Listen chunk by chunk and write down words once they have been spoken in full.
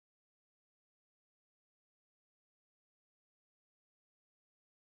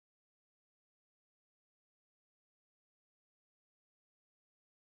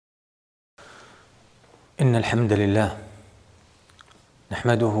إن الحمد لله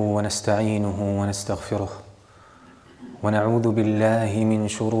نحمده ونستعينه ونستغفره ونعوذ بالله من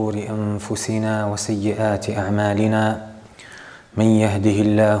شرور أنفسنا وسيئات أعمالنا من يهده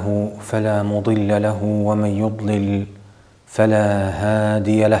الله فلا مضل له ومن يضلل فلا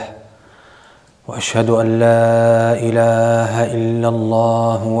هادي له وأشهد أن لا إله إلا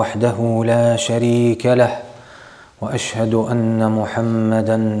الله وحده لا شريك له وأشهد أن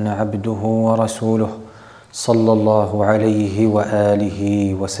محمدًا عبده ورسوله صلى الله عليه وآله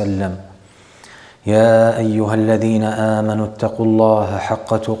وسلم. يا أيها الذين آمنوا اتقوا الله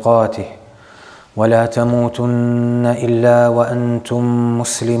حق تقاته ولا تموتن إلا وأنتم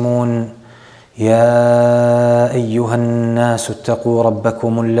مسلمون. يا أيها الناس اتقوا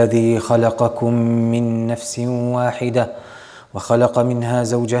ربكم الذي خلقكم من نفس واحدة وخلق منها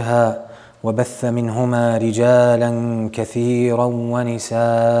زوجها وبث منهما رجالا كثيرا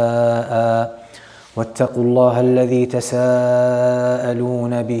ونساء واتقوا الله الذي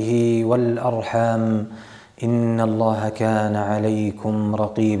تساءلون به والأرحام إن الله كان عليكم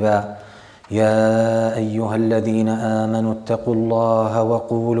رقيبا. يا أيها الذين آمنوا اتقوا الله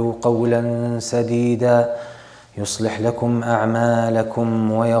وقولوا قولا سديدا يصلح لكم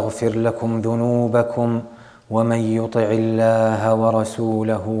أعمالكم ويغفر لكم ذنوبكم ومن يطع الله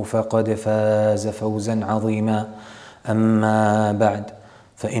ورسوله فقد فاز فوزا عظيما. أما بعد،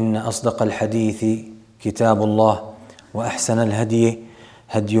 فإن أصدق الحديث كتاب الله وأحسن الهدي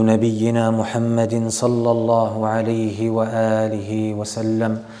هدي نبينا محمد صلى الله عليه وآله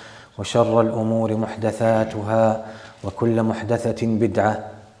وسلم وشر الأمور محدثاتها وكل محدثة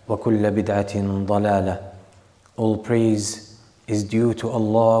بدعة وكل بدعة ضلالة. All praise is due to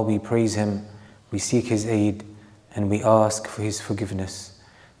Allah. We praise Him, we seek His aid, and we ask for His forgiveness.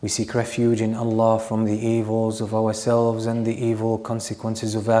 We seek refuge in Allah from the evils of ourselves and the evil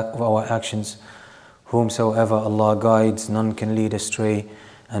consequences of our actions. Whomsoever Allah guides, none can lead astray,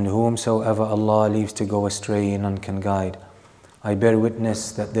 and whomsoever Allah leaves to go astray, none can guide. I bear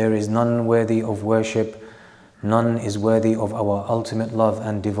witness that there is none worthy of worship, none is worthy of our ultimate love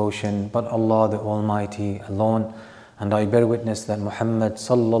and devotion, but Allah the Almighty alone. And I bear witness that Muhammad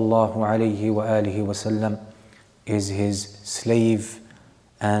sallallahu alayhi wa alihi wasallam is His slave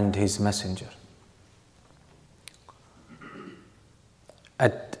and His messenger.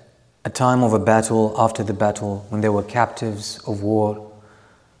 At a time of a battle, after the battle, when there were captives of war,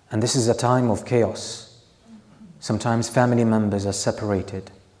 and this is a time of chaos. Sometimes family members are separated,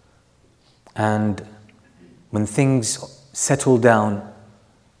 and when things settle down,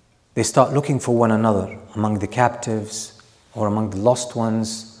 they start looking for one another among the captives or among the lost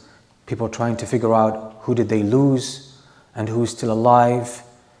ones. People trying to figure out who did they lose and who's still alive.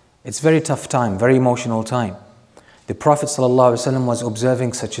 It's a very tough time, very emotional time. The Prophet ﷺ was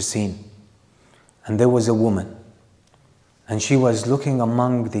observing such a scene, and there was a woman, and she was looking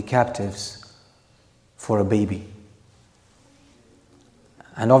among the captives for a baby.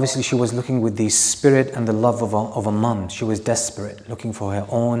 And obviously she was looking with the spirit and the love of a mom. She was desperate, looking for her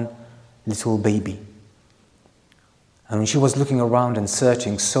own little baby. And when she was looking around and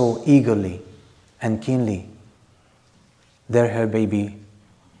searching so eagerly and keenly, there her baby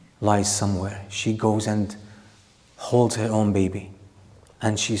lies somewhere. She goes and holds her own baby,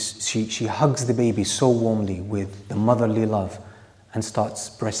 and she hugs the baby so warmly with the motherly love and starts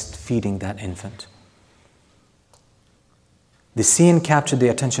breastfeeding that infant. The scene captured the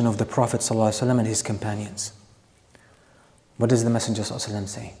attention of the Prophet ﷺ and his companions. What does the Messenger ﷺ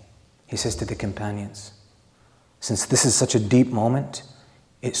say? He says to the companions, since this is such a deep moment,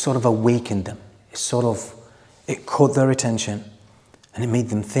 it sort of awakened them. It caught their attention, and it made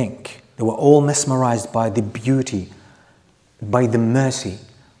them think. They were all mesmerized by the beauty, by the mercy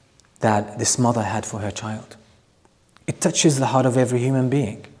that this mother had for her child. It touches the heart of every human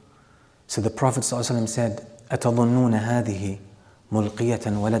being. So the Prophet ﷺ said, أَتَظُنُّونَ هَذِهِ مُلْقِيَةً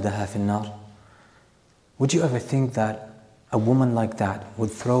وَلَدَهَا فِي النَّارِ. Would you ever think that a woman like that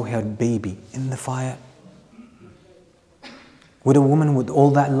would throw her baby in the fire? Would a woman with all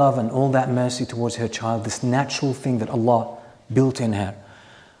that love and all that mercy towards her child, this natural thing that Allah built in her,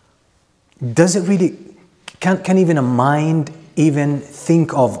 does it really, can even a mind even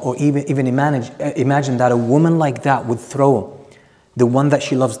think of or even imagine that a woman like that would throw the one that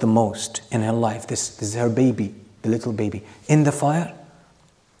she loves the most in her life, this is her baby, the little baby, in the fire?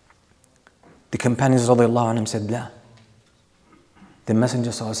 The companions radiallahu anhum said, La. The Messenger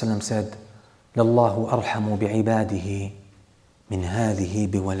ﷺ said, Lallahu arhamu bi'ibadihi min hadhihi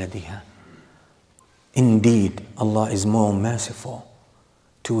biwaladiha. Indeed, Allah is more merciful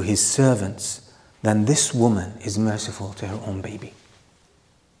to His servants than this woman is merciful to her own baby.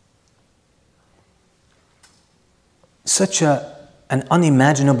 such an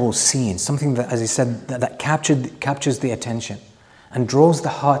unimaginable scene, something that, as I said, that captures the attention and draws the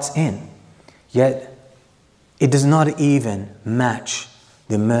hearts in, yet it does not even match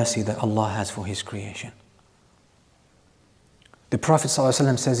the mercy that Allah has for His creation. The Prophet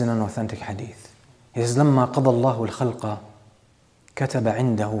ﷺ says in an authentic hadith, he says, لَمَّا قَضَى اللَّهُ الْخَلْقَ كَتَبَ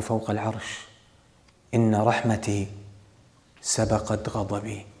عِنْدَهُ فَوْقَ الْعَرْشِ إِنَّ رَحْمَتِي سَبَقَتْ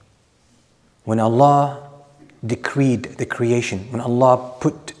غَضَبِي. When Allah decreed the creation, when Allah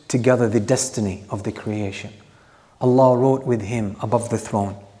put together the destiny of the creation, Allah wrote with Him above the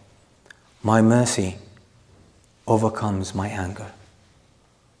throne, my mercy overcomes my anger.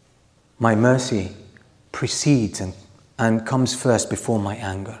 My mercy precedes and comes first before my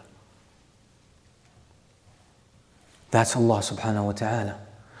anger. That's Allah subhanahu wa ta'ala.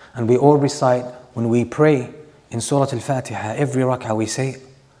 And we all recite, when we pray in Surah Al-Fatiha, every rak'ah we say,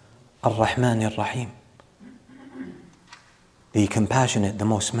 Ar-Rahman Ar-Rahim. The compassionate, the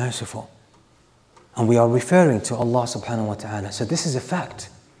most merciful. And we are referring to Allah subhanahu wa ta'ala. So this is a fact.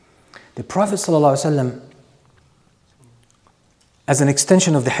 The Prophet sallallahu alaihi wasallam, as an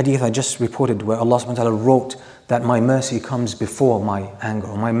extension of the hadith I just reported, where Allah subhanahu wa ta'ala wrote that my mercy comes before my anger,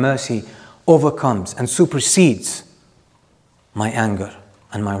 or my mercy overcomes and supersedes my anger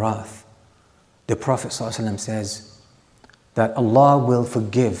and my wrath. The Prophet ﷺ says that Allah will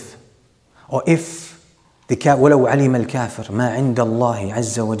forgive, or if the وَلَوْ عَلِمَ الْكَافِرُ مَا عِنْدَ اللَّهِ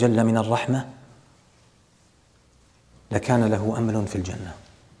عَزَّ وَجَلَّ مِنَ الرَّحْمَةِ لَكَانَ لَهُ أَمْلٌ فِي الْجَنَّةِ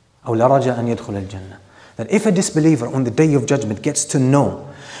أو لَرَجَى أَنْ يَدْخُلَ الْجَنَّةِ. That if a disbeliever on the Day of Judgment gets to know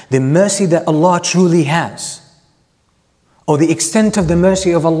the mercy that Allah truly has, or the extent of the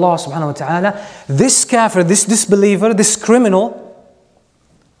mercy of Allah subhanahu wa ta'ala, this kafir, this disbeliever, this criminal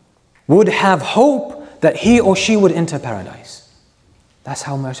would have hope that he or she would enter paradise. That's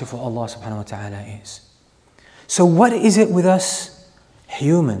how merciful Allah subhanahu wa ta'ala is. So what is it with us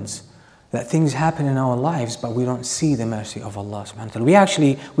humans that things happen in our lives but we don't see the mercy of Allah subhanahu wa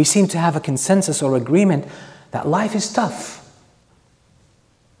ta'ala? We seem to have a consensus or agreement that life is tough,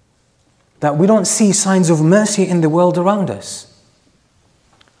 that we don't see signs of mercy in the world around us.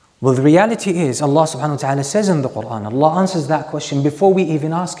 Well, the reality is, Allah subhanahu wa ta'ala says in the Quran, Allah answers that question before we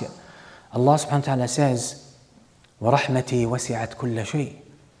even ask it. Allah subhanahu wa ta'ala says, وَرَحْمَتِي وَسِعَتْ كُلَّ شَيْءٍ.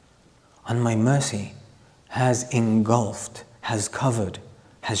 And my mercy has engulfed, has covered,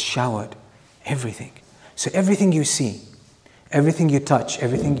 has showered everything. So everything you see, everything you touch,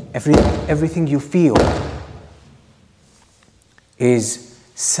 everything you feel is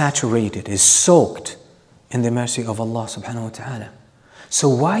saturated, is soaked in the mercy of Allah subhanahu wa ta'ala. So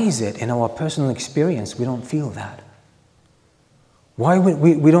why is it in our personal experience we don't feel that? Why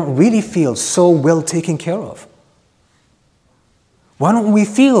we don't really feel so well taken care of? Why don't we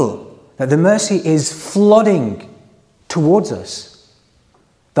feel that the mercy is flooding towards us?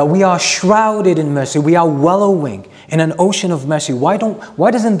 That we are shrouded in mercy, we are wallowing in an ocean of mercy. Why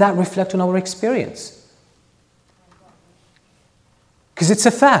doesn't that reflect on our experience? Because it's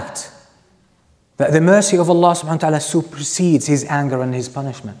a fact that the mercy of Allah subhanahu wa ta'ala supersedes His anger and His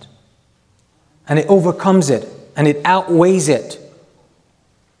punishment. And it overcomes it, and it outweighs it.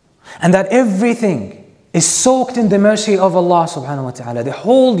 And that everything is soaked in the mercy of Allah subhanahu wa ta'ala. The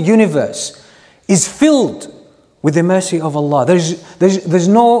whole universe is filled with the mercy of Allah. There's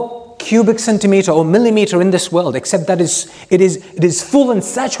no cubic centimeter or millimeter in this world except that it is full and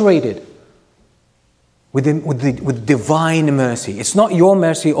saturated with divine mercy. It's not your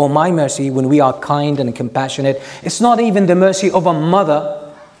mercy or my mercy when we are kind and compassionate. It's not even the mercy of a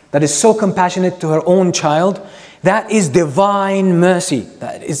mother that is so compassionate to her own child. That is divine mercy.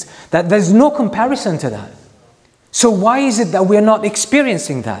 That there's no comparison to that. So why is it that we are not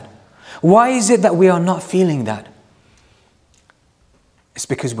experiencing that? Why is it that we are not feeling that? It's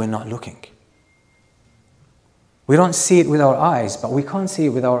because we're not looking. We don't see it with our eyes, but we can't see it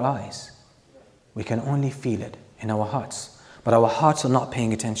with our eyes. We can only feel it in our hearts. But our hearts are not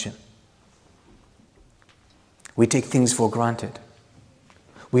paying attention. We take things for granted.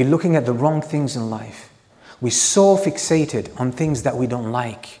 We're looking at the wrong things in life. We're so fixated on things that we don't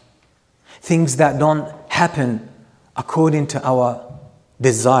like. Things that don't happen according to our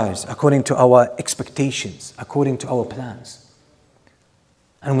desires, according to our expectations, according to our plans.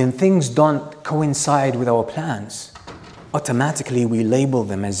 And when things don't coincide with our plans, automatically we label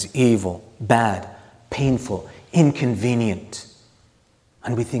them as evil, bad, painful, inconvenient.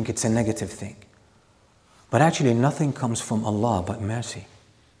 And we think it's a negative thing. But actually nothing comes from Allah but mercy.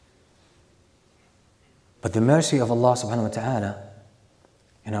 But the mercy of Allah subhanahu wa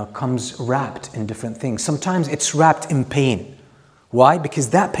ta'ala, comes wrapped in different things. Sometimes it's wrapped in pain. Why? Because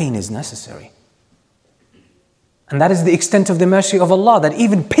that pain is necessary. And that is the extent of the mercy of Allah, that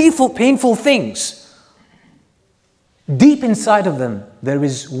even painful things, deep inside of them, there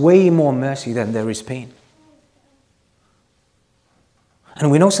is way more mercy than there is pain.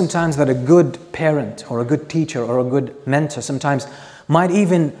 And we know sometimes that a good parent or a good teacher or a good mentor sometimes might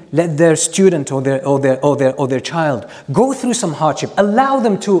even let their student or their child go through some hardship, allow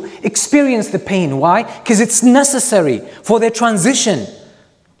them to experience the pain. Why? Because it's necessary for their transition,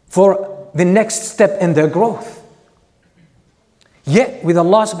 for the next step in their growth. Yet with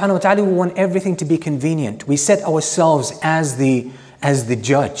Allah subhanahu wa ta'ala, we want everything to be convenient. We set ourselves as the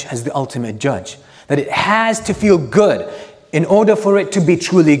judge, as the ultimate judge, that it has to feel good in order for it to be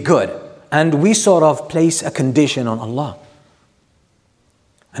truly good. And we sort of place a condition on Allah.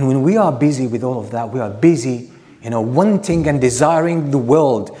 And when we are busy with all of that, we are busy, wanting and desiring the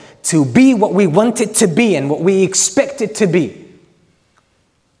world to be what we want it to be and what we expect it to be,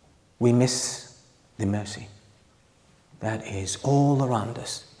 we miss the mercy that is all around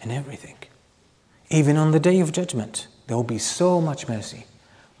us in everything. Even on the Day of Judgment, there will be so much mercy,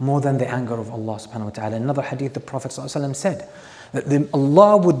 more than the anger of Allah subhanahu wa ta'ala. Another hadith, the Prophet ﷺ said that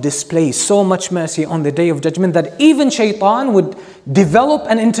Allah would display so much mercy on the Day of Judgment that even shaitan would develop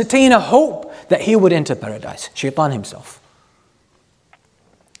and entertain a hope that he would enter paradise. Shaitan himself.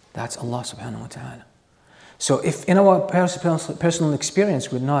 That's Allah subhanahu wa ta'ala. So if in our personal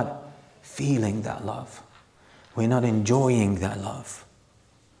experience we're not feeling that love, we're not enjoying that love,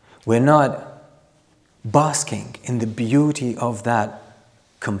 we're not basking in the beauty of that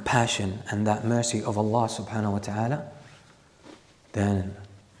compassion and that mercy of Allah subhanahu wa ta'ala, then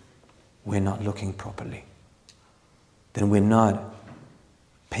we're not looking properly. Then we're not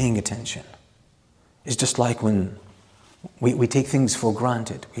paying attention. It's just like when we take things for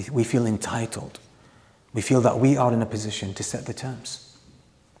granted. We feel entitled. We feel that we are in a position to set the terms.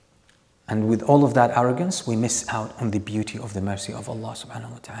 And with all of that arrogance, we miss out on the beauty of the mercy of Allah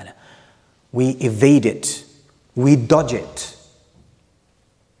subhanahu wa ta'ala. We evade it. We dodge it.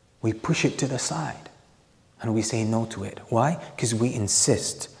 We push it to the side. And we say no to it. Why? Because we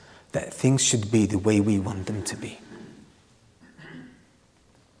insist that things should be the way we want them to be.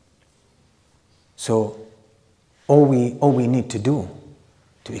 So, all we need to do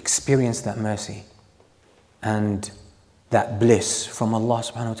to experience that mercy and that bliss from Allah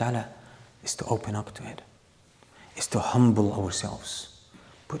subhanahu wa ta'ala is to open up to it. Is to humble ourselves.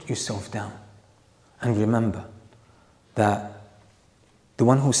 Put yourself down. And remember that the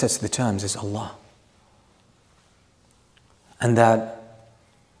one who sets the terms is Allah. And that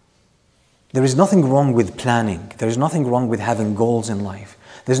there is nothing wrong with planning. There is nothing wrong with having goals in life.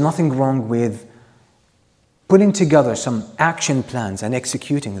 There's nothing wrong with putting together some action plans and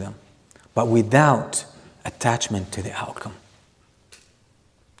executing them, but without attachment to the outcome.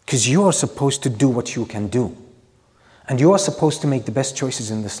 Because you are supposed to do what you can do. And you are supposed to make the best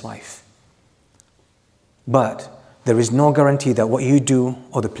choices in this life. But there is no guarantee that what you do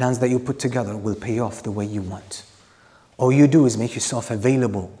or the plans that you put together will pay off the way you want. All you do is make yourself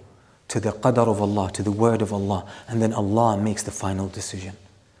available to the qadar of Allah, to the word of Allah, and then Allah makes the final decision.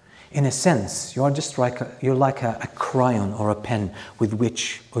 In a sense, you're like a crayon or a pen with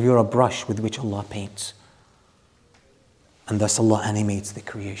which, or you're a brush with which Allah paints. And thus Allah animates the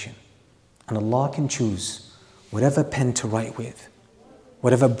creation. And Allah can choose whatever pen to write with,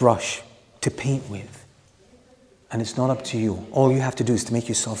 whatever brush to paint with. And it's not up to you. All you have to do is to make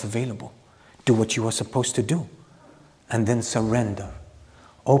yourself available. Do what you are supposed to do. And then surrender.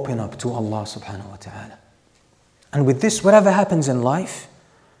 Open up to Allah subhanahu wa ta'ala. And with this, whatever happens in life,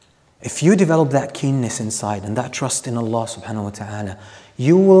 if you develop that keenness inside and that trust in Allah subhanahu wa ta'ala,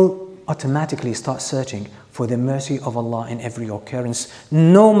 you will automatically start searching for the mercy of Allah in every occurrence,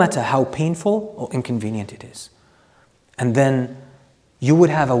 no matter how painful or inconvenient it is. And then you would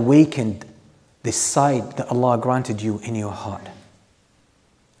have awakened the sight that Allah granted you in your heart.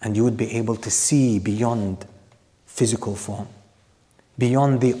 And you would be able to see beyond physical form,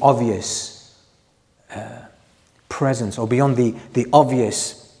 beyond the obvious presence, or beyond the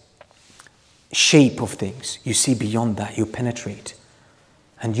obvious shape of things. You see beyond that, you penetrate.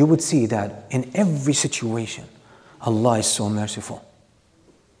 And you would see that in every situation, Allah is so merciful.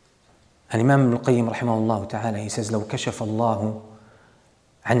 And Imam Al-Qayyim rahimahullah ta'ala, he says, لو كشف الله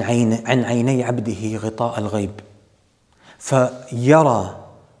عن عيني عبده غطاء الغيب فيرى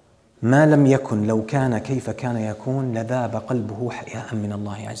ما لم يكن لو كان كيف كان يكون لذاب قلبه حياء من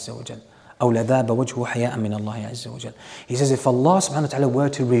الله عز وجل أو لذاب وجهه حياء من الله عز وجل. He says, if Allah subhanahu wa ta'ala were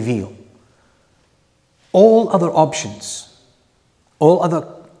to reveal all other options, all other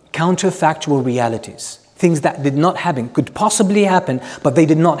counterfactual realities, things that did not happen, could possibly happen, but they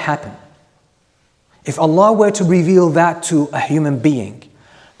did not happen. If Allah were to reveal that to a human being,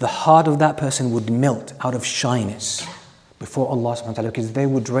 the heart of that person would melt out of shyness before Allah subhanahu wa ta'ala, because they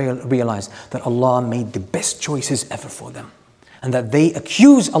would realize that Allah made the best choices ever for them. And that they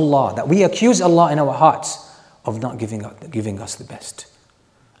accuse Allah, that we accuse Allah in our hearts of not giving us the best.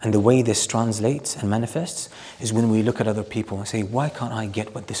 And the way this translates and manifests is when we look at other people and say, why can't I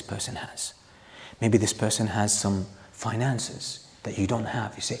get what this person has? Maybe this person has some finances that you don't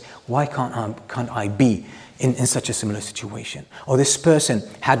have. You say, why can't I be in such a similar situation? Or this person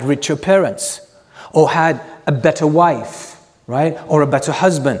had richer parents, or had a better wife, right? Or a better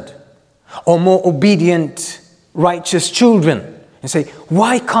husband, or more obedient, righteous children. And say,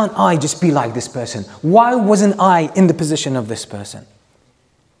 why can't I just be like this person? Why wasn't I in the position of this person?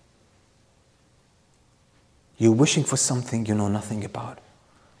 You're wishing for something you know nothing about,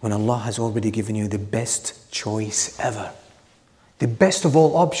 when Allah has already given you the best choice ever. The best of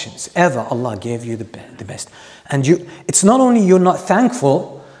all options ever, Allah gave you the best. And it's not only you're not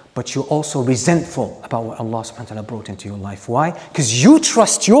thankful, but you're also resentful about what Allah subhanahu wa ta'ala brought into your life. Why? Because you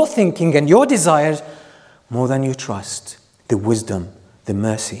trust your thinking and your desires more than you trust the wisdom, the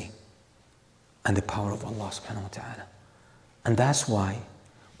mercy, and the power of Allah subhanahu wa ta'ala. And that's why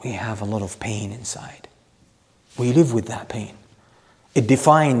we have a lot of pain inside. We live with that pain. It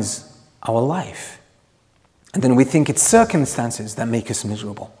defines our life. And then we think it's circumstances that make us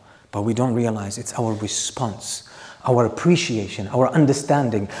miserable. But we don't realize it's our response, our appreciation, our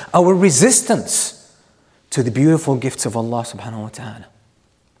understanding, our resistance to the beautiful gifts of Allah subhanahu wa ta'ala.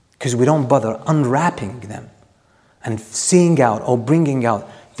 Because we don't bother unwrapping them and seeing out or bringing out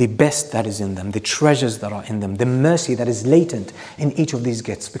the best that is in them, the treasures that are in them, the mercy that is latent in each of these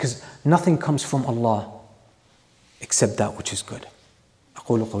gifts. Because nothing comes from Allah except that which is good.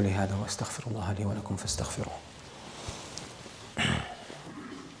 أقول قولي هذا وأستغفر الله لي ولكم فاستغفروه.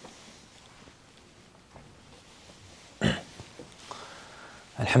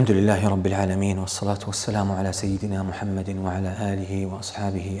 الحمد لله رب العالمين والصلاة والسلام على سيدنا محمد وعلى آله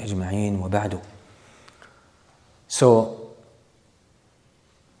وأصحابه أجمعين وبعد. So,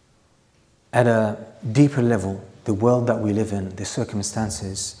 at a deeper level, the world that we live in, the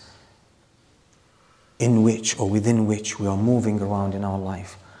circumstances in which or within which we are moving around in our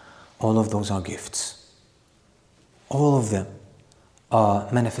life, all of those are gifts. All of them are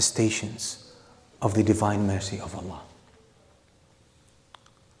manifestations of the divine mercy of Allah.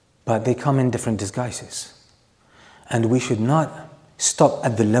 But they come in different disguises. And we should not stop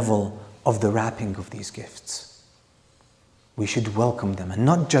at the level of the wrapping of these gifts. We should welcome them and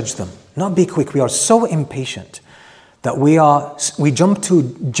not judge them, not be quick. We are so impatient that we jump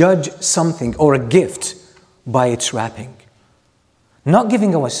to judge something or a gift by its wrapping, not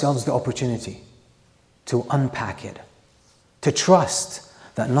giving ourselves the opportunity to unpack it, to trust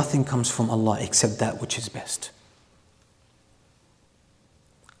that nothing comes from Allah except that which is best.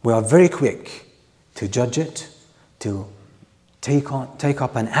 We are very quick to judge it, to take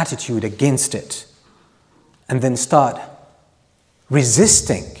up an attitude against it, and then start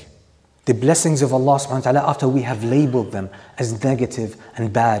resisting the blessings of Allah subhanahu wa ta'ala after we have labeled them as negative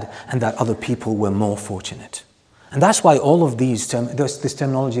and bad, and that other people were more fortunate. And that's why all of this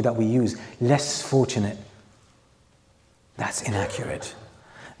terminology that we use, less fortunate, that's inaccurate.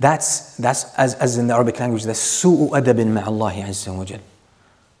 That's as in the Arabic language, that's su'u adabin ma'allahi azza wa jal.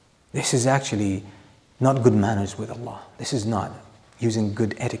 This is actually not good manners with Allah. This is not using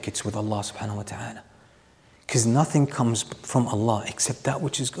good etiquettes with Allah subhanahu wa ta'ala. Because nothing comes from Allah except that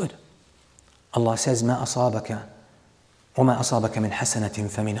which is good. Allah says, مَا أَصَابَكَ وَمَا أَصَابَكَ مِنْ حَسَنَةٍ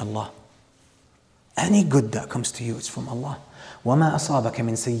فَمِنَ اللَّهِ. Any good that comes to you, it's from Allah. وَمَا أَصَابَكَ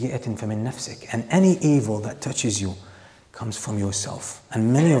مِنْ سَيِّئَةٍ فَمِنْ نَفْسِكَ. And any evil that touches you comes from yourself.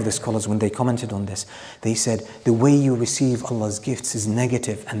 And many of the scholars, when they commented on this, they said, the way you receive Allah's gifts is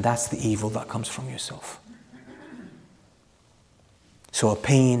negative, and that's the evil that comes from yourself. So a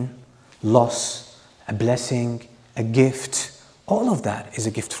pain, loss, a blessing, a gift, all of that is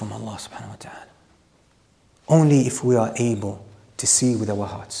a gift from Allah subhanahu wa ta'ala. Only if we are able to see with our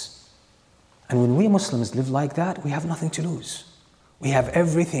hearts. And when we Muslims live like that, we have nothing to lose. We have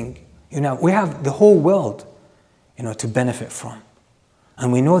everything. We have the whole world, to benefit from.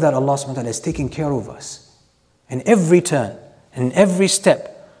 And we know that Allah subhanahu wa ta'ala is taking care of us. In every turn, in every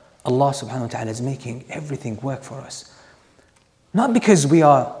step, Allah subhanahu wa ta'ala is making everything work for us. Not because we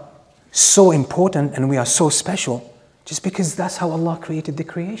are so important and we are so special, just because that's how Allah created the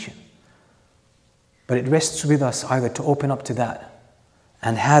creation. But it rests with us either to open up to that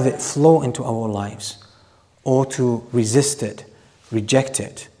and have it flow into our lives, or to resist it, reject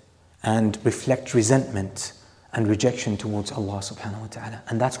it, and reflect resentment and rejection towards Allah subhanahu wa ta'ala.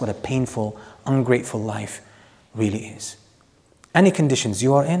 And that's what a painful, ungrateful life really is. Any conditions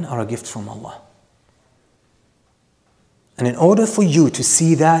you are in are a gift from Allah. And in order for you to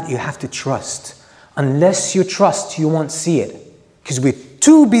see that, you have to trust. Unless you trust, you won't see it. Because we're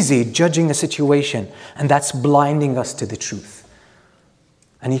too busy judging a situation, and that's blinding us to the truth.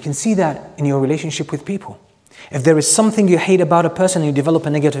 And you can see that in your relationship with people. If there is something you hate about a person and you develop a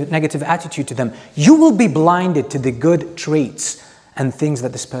negative attitude to them, you will be blinded to the good traits and things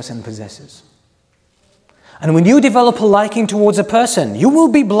that this person possesses. And when you develop a liking towards a person, you will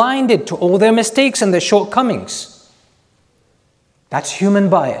be blinded to all their mistakes and their shortcomings. That's human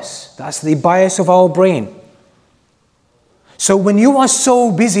bias. That's the bias of our brain. So when you are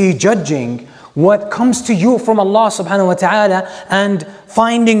so busy judging what comes to you from Allah subhanahu wa ta'ala and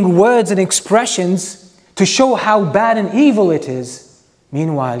finding words and expressions to show how bad and evil it is,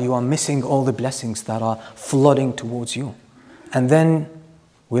 meanwhile you are missing all the blessings that are flooding towards you. And then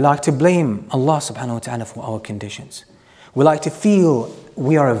we like to blame Allah subhanahu wa ta'ala for our conditions. We like to feel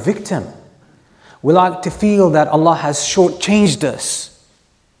we are a victim. We like to feel that Allah has shortchanged us.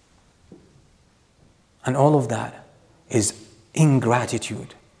 And all of that is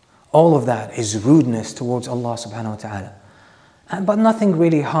ingratitude. All of that is rudeness towards Allah subhanahu wa ta'ala. But nothing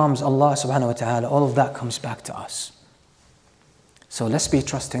really harms Allah subhanahu wa ta'ala. All of that comes back to us. So let's be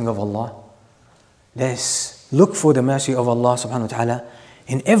trusting of Allah. Let's look for the mercy of Allah subhanahu wa ta'ala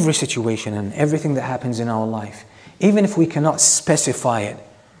in every situation and everything that happens in our life. Even if we cannot specify it,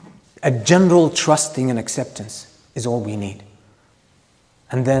 a general trusting and acceptance is all we need.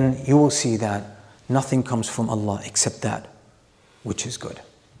 And then you will see that nothing comes from Allah except that which is good.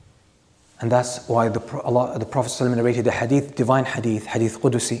 And that's why the Prophet ﷺ narrated a hadith, divine hadith, hadith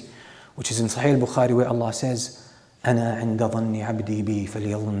Qudusi, which is in Sahih al-Bukhari, where Allah says, أَنَا عِنْدَ ظَنِّ عَبْدِي بِي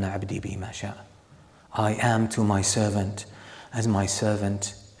فَلْيَظُنَّ عَبْدِي بِي مَا شَاءَ. I am to my servant as my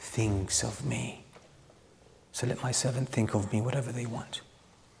servant thinks of me. So let my servant think of me whatever they want.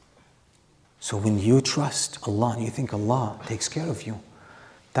 So when you trust Allah and you think Allah takes care of you,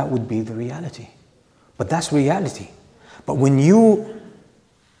 that would be the reality. But that's reality. But when you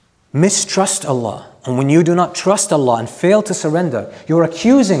mistrust Allah, and when you do not trust Allah and fail to surrender, you're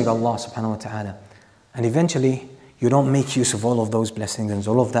accusing Allah subhanahu wa ta'ala. And eventually, you don't make use of all of those blessings and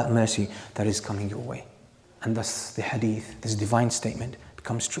all of that mercy that is coming your way. And thus the hadith, this divine statement,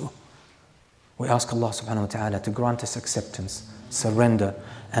 becomes true. We ask Allah subhanahu wa ta'ala to grant us acceptance, surrender,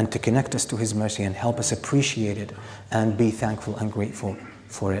 and to connect us to His mercy and help us appreciate it and be thankful and grateful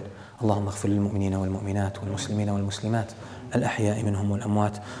for it. اللهم اغفر للمؤمنين والمؤمنات والمسلمين والمسلمات الأحياء منهم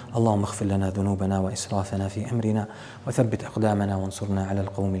والأموات. اللهم اغفر لنا ذنوبنا وإسرافنا في أمرنا وثبت أقدامنا وانصرنا على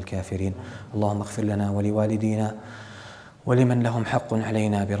القوم الكافرين. اللهم اغفر لنا ولوالدينا ولمن لهم حق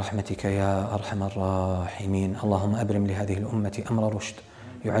علينا برحمتك يا أرحم الراحمين. اللهم أبرم لهذه الأمة أمر رشد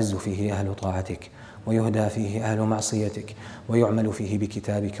يعز فيه أهل طاعتك ويهدى فيه أهل معصيتك ويعمل فيه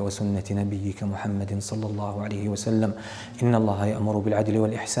بكتابك وسنة نبيك محمد صلى الله عليه وسلم. إن الله يأمر بالعدل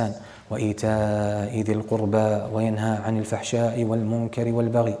والإحسان وإيتاء ذي القربى وينهى عن الفحشاء والمنكر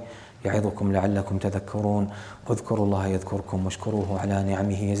والبغي يعظكم لعلكم تذكرون. اذكروا الله يذكركم واشكروه على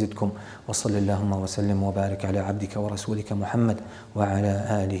نعمه يزدكم. وصل اللهم وسلم وبارك على عبدك ورسولك محمد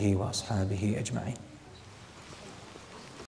وعلى آله وأصحابه أجمعين.